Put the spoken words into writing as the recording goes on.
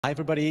Hi,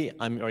 everybody.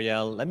 I'm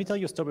Ariel. Let me tell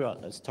you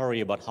a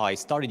story about how I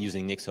started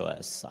using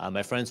NixOS.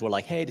 My friends were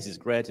like, hey, this is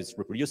great. It's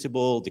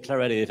reproducible,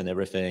 declarative, and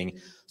everything.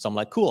 So I'm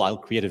like, cool, I'll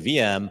create a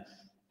VM,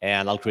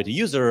 and I'll create a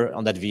user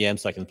on that VM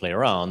so I can play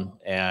around.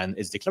 And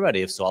it's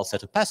declarative, so I'll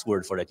set a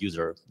password for that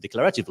user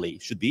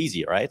declaratively. Should be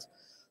easy, right?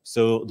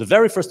 So the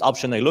very first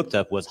option I looked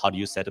up was, how do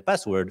you set a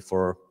password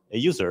for a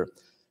user?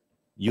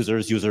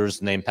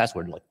 Users, name,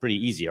 password, like pretty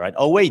easy, right?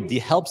 Oh, wait, the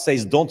help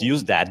says don't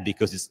use that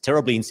because it's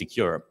terribly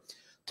insecure.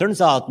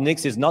 Turns out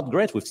Nix is not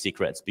great with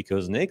secrets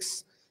because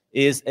Nix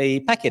is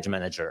a package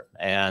manager,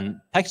 and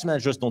package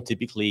managers don't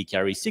typically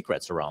carry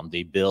secrets around.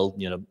 They build,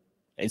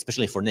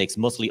 especially for Nix,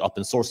 mostly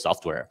open source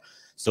software.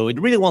 So it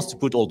really wants to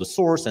put all the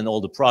source and all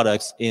the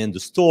products in the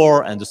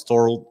store, and the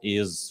store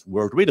is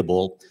word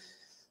readable.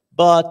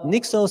 But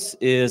NixOS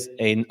is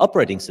an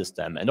operating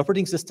system, and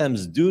operating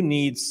systems do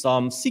need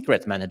some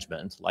secret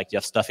management, like you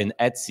have stuff in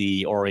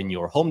Etsy or in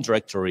your home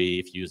directory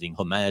if you're using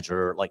Home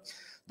Manager, like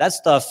that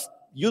stuff.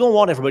 You don't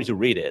want everybody to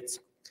read it,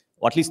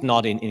 or at least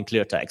not in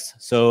clear text.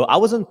 So I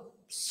wasn't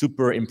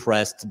super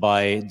impressed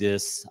by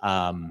this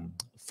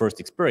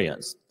first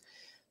experience.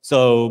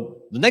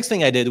 So the next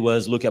thing I did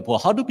was look at, well,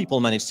 how do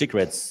people manage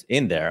secrets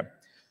in there?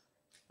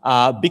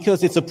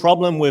 Because it's a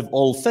problem we've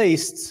all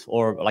faced,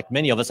 or like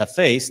many of us have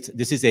faced,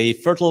 this is a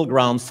fertile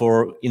ground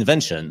for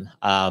invention.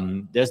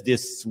 There's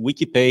this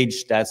wiki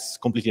page that's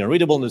completely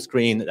unreadable on the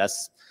screen,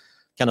 that's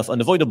kind of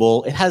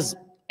unavoidable. It has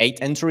 8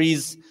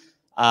 entries.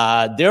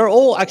 They're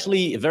all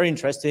actually very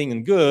interesting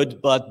and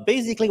good, but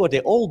basically what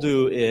they all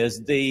do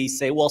is they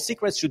say, well,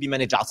 secrets should be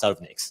managed outside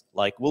of Nix.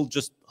 Like, we'll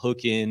just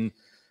hook in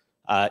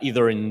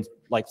either in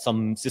like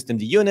some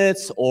systemd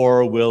units,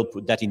 or we'll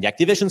put that in the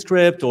activation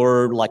script,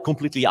 or like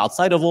completely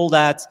outside of all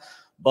that,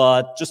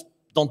 but just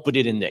don't put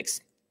it in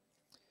Nix.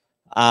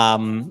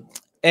 And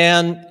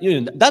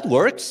that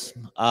works,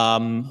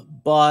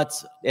 but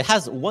it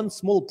has one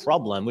small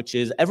problem, which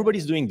is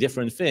everybody's doing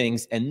different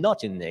things and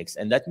not in Nix.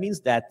 And that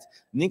means that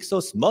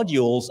NixOS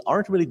modules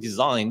aren't really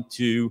designed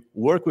to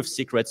work with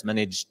secrets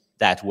managed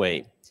that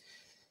way.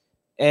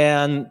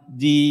 And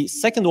the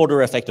second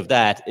order effect of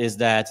that is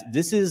that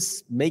this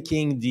is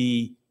making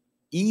the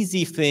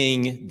easy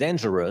thing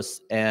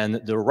dangerous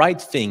and the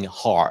right thing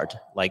hard.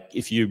 Like,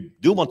 if you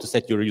do want to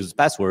set your user's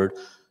password,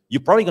 you're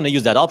probably going to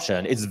use that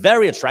option. It's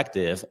very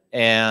attractive.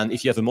 And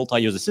if you have a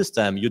multi-user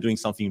system, you're doing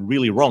something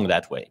really wrong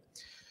that way.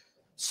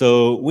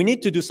 So we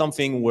need to do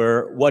something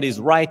where what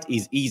is right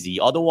is easy.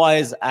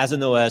 Otherwise, as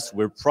an OS,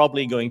 we're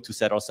probably going to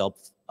set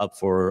ourselves up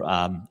for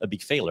a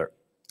big failure.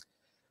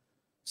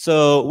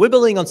 So we're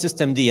building on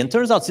systemd, and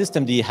turns out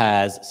systemd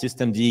has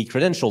systemd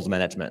credentials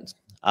management.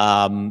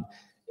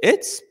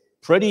 It's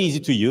pretty easy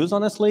to use,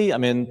 honestly. I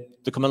mean,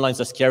 the command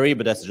lines are scary,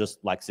 but that's just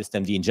like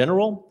systemd in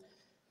general.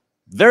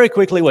 Very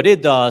quickly, what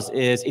it does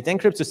is it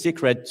encrypts a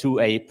secret to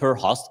a per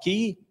host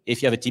key.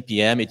 If you have a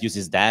TPM, it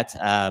uses that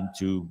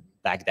to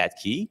back that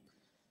key.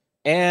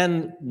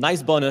 And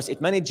nice bonus,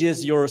 it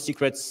manages your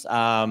secrets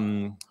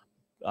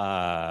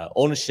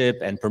ownership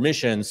and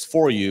permissions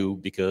for you,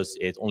 because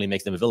it only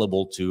makes them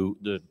available to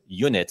the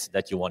unit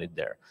that you wanted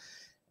there,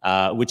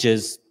 which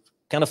is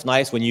kind of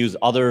nice when you use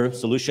other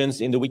solutions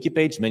in the wiki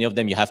page. Many of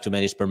them you have to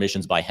manage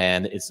permissions by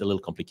hand. It's a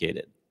little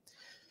complicated.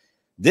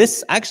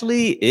 This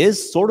actually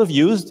is sort of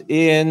used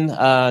in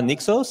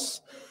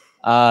NixOS.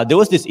 There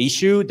was this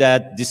issue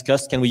that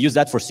discussed, can we use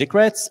that for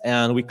secrets?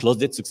 And we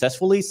closed it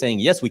successfully, saying,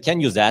 yes, we can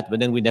use that,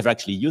 but then we never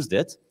actually used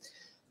it.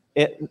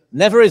 It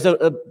never is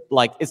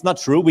it's not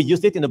true. We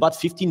used it in about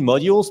 15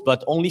 modules,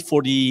 but only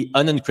for the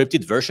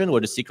unencrypted version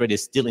where the secret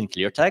is still in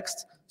clear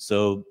text.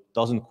 So it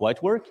doesn't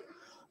quite work.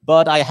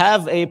 But I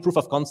have a proof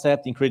of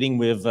concept, including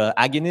with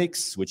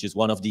Aginix, which is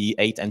one of the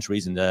 8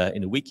 entries in the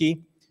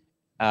wiki.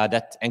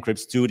 That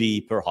encrypts to the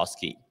per host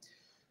key.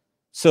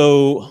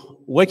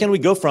 So where can we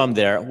go from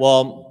there?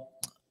 Well,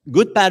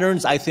 good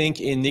patterns, I think,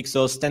 in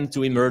NixOS tend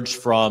to emerge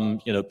from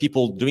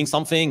people doing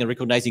something and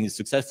recognizing it's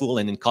successful,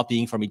 and then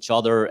copying from each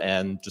other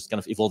and just kind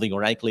of evolving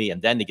organically,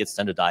 and then they get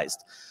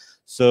standardized.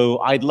 So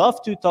I'd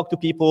love to talk to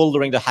people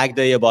during the hack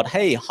day about,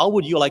 hey, how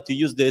would you like to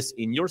use this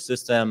in your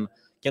system?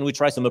 Can we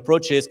try some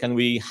approaches? Can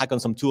we hack on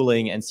some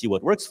tooling and see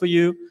what works for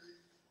you?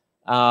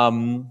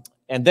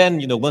 And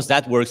then, once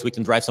that works, we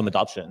can drive some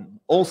adoption.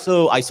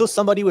 Also, I saw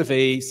somebody with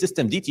a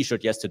systemd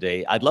t-shirt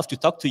yesterday. I'd love to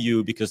talk to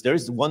you, because there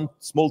is one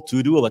small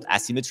to-do about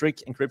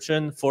asymmetric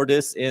encryption for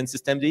this in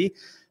systemd.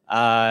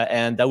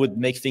 And that would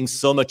make things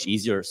so much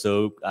easier.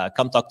 So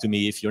come talk to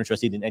me if you're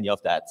interested in any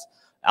of that.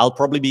 I'll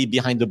probably be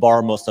behind the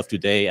bar most of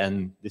today,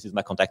 and this is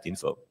my contact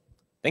info.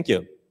 Thank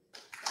you.